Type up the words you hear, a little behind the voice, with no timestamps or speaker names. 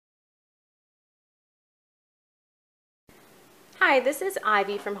Hi, this is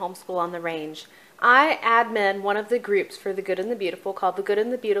Ivy from Homeschool on the Range. I admin one of the groups for The Good and the Beautiful called The Good and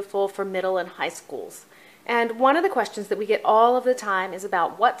the Beautiful for middle and high schools. And one of the questions that we get all of the time is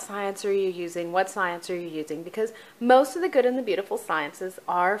about what science are you using, what science are you using, because most of the Good and the Beautiful sciences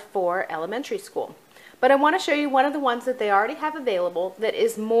are for elementary school. But I want to show you one of the ones that they already have available that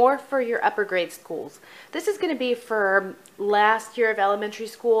is more for your upper grade schools. This is going to be for last year of elementary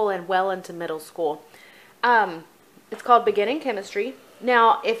school and well into middle school. It's called Beginning Chemistry.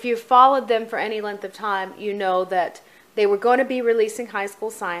 Now, if you've followed them for any length of time, you know that they were going to be releasing high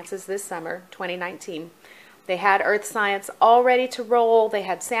school sciences this summer, 2019. They had earth science all ready to roll. They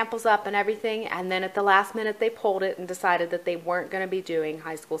had samples up and everything, and then at the last minute they pulled it and decided that they weren't going to be doing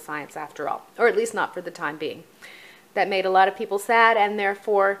high school science after all, or at least not for the time being. That made a lot of people sad, and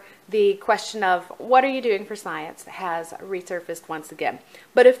therefore the question of what are you doing for science has resurfaced once again.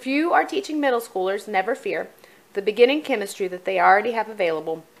 But if you are teaching middle schoolers, never fear. The beginning chemistry that they already have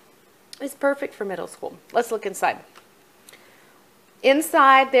available is perfect for middle school. Let's look inside.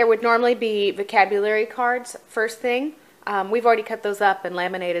 Inside there would normally be vocabulary cards first thing. We've already cut those up and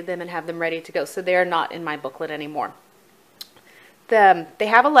laminated them and have them ready to go, so they're not in my booklet anymore. They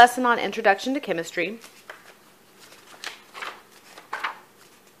have a lesson on Introduction to Chemistry.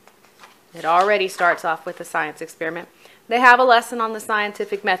 It already starts off with a science experiment. They have a lesson on the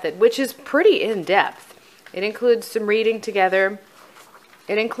scientific method, which is pretty in-depth. It includes some reading together.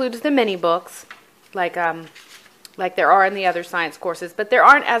 It includes the mini books, like there are in the other science courses, but there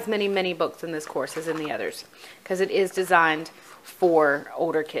aren't as many books in this course as in the others, because it is designed for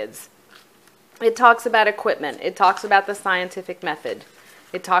older kids. It talks about equipment. It talks about the scientific method.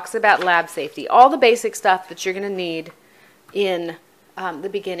 It talks about lab safety, all the basic stuff that you're going to need in the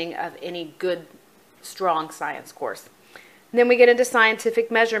beginning of any good, strong science course. And then we get into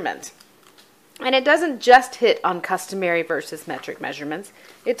scientific measurement. And it doesn't just hit on customary versus metric measurements.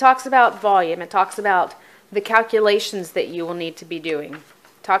 It talks about volume. It talks about the calculations that you will need to be doing. It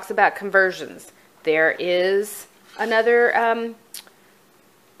talks about conversions. There is another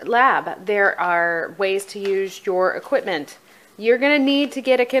lab. There are ways to use your equipment. You're going to need to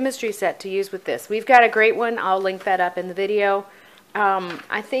get a chemistry set to use with this. We've got a great one. I'll link that up in the video.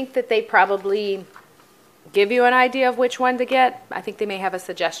 I think that they probably give you an idea of which one to get. I think they may have a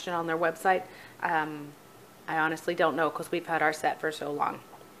suggestion on their website. I honestly don't know because we've had our set for so long.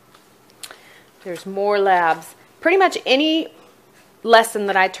 There's more labs. Pretty much any lesson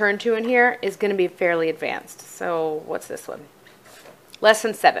that I turn to in here is going to be fairly advanced. So what's this one?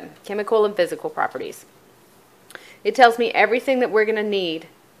 Lesson 7, Chemical and Physical Properties. It tells me everything that we're going to need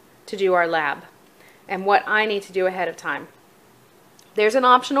to do our lab and what I need to do ahead of time. There's an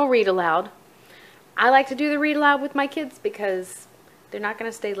optional read aloud. I like to do the read aloud with my kids because they're not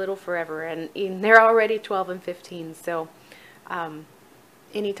going to stay little forever, and they're already 12 and 15, so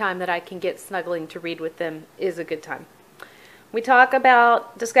any time that I can get snuggling to read with them is a good time. We talk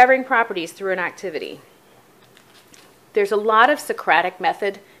about discovering properties through an activity. There's a lot of Socratic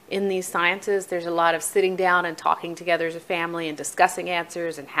method in these sciences. There's a lot of sitting down and talking together as a family and discussing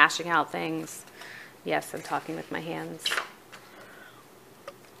answers and hashing out things. Yes, I'm talking with my hands.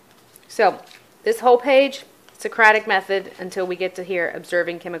 So this whole page, Socratic method, until we get to here,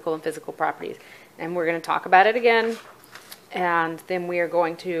 observing chemical and physical properties. And we're going to talk about it again. And then we are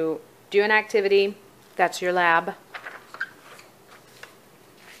going to do an activity. That's your lab.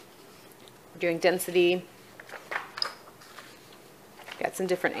 We're doing density. Got some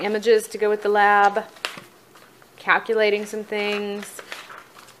different images to go with the lab. Calculating some things.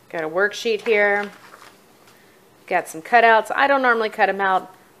 Got a worksheet here. Got some cutouts. I don't normally cut them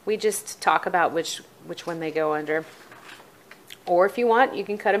out. We just talk about which one they go under. Or if you want, you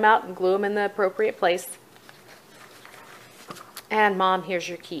can cut them out and glue them in the appropriate place. And Mom, here's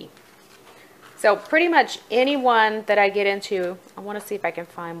your key. So pretty much any one that I get into, I want to see if I can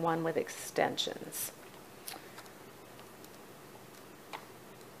find one with extensions.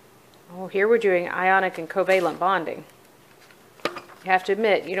 Oh, here we're doing ionic and covalent bonding. You have to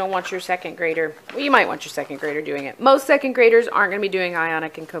admit, you don't want your second grader, well, you might want your second grader doing it. Most second graders aren't going to be doing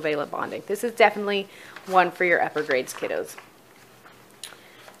ionic and covalent bonding. This is definitely one for your upper grades kiddos.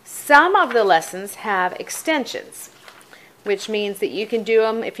 Some of the lessons have extensions, which means that you can do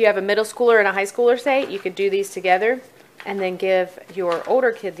them, if you have a middle schooler and a high schooler, say, you could do these together and then give your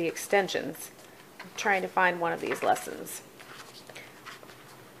older kid the extensions. I'm trying to find one of these lessons.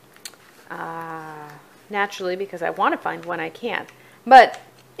 Naturally, because I want to find one, I can't. But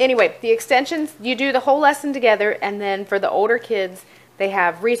anyway, the extensions, you do the whole lesson together, and then for the older kids, they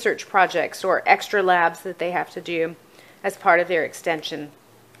have research projects or extra labs that they have to do as part of their extension.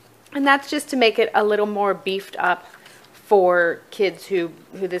 And that's just to make it a little more beefed up for kids who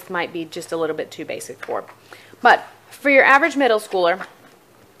this might be just a little bit too basic for. But for your average middle schooler,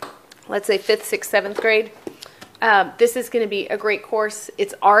 let's say 5th, 6th, 7th grade, this is going to be a great course.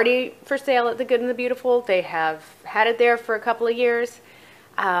 It's already for sale at The Good and the Beautiful. They have had it there for a couple of years.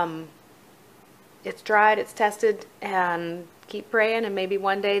 It's tried, it's tested, and keep praying, and maybe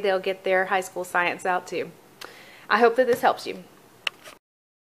one day they'll get their high school science out too. I hope that this helps you.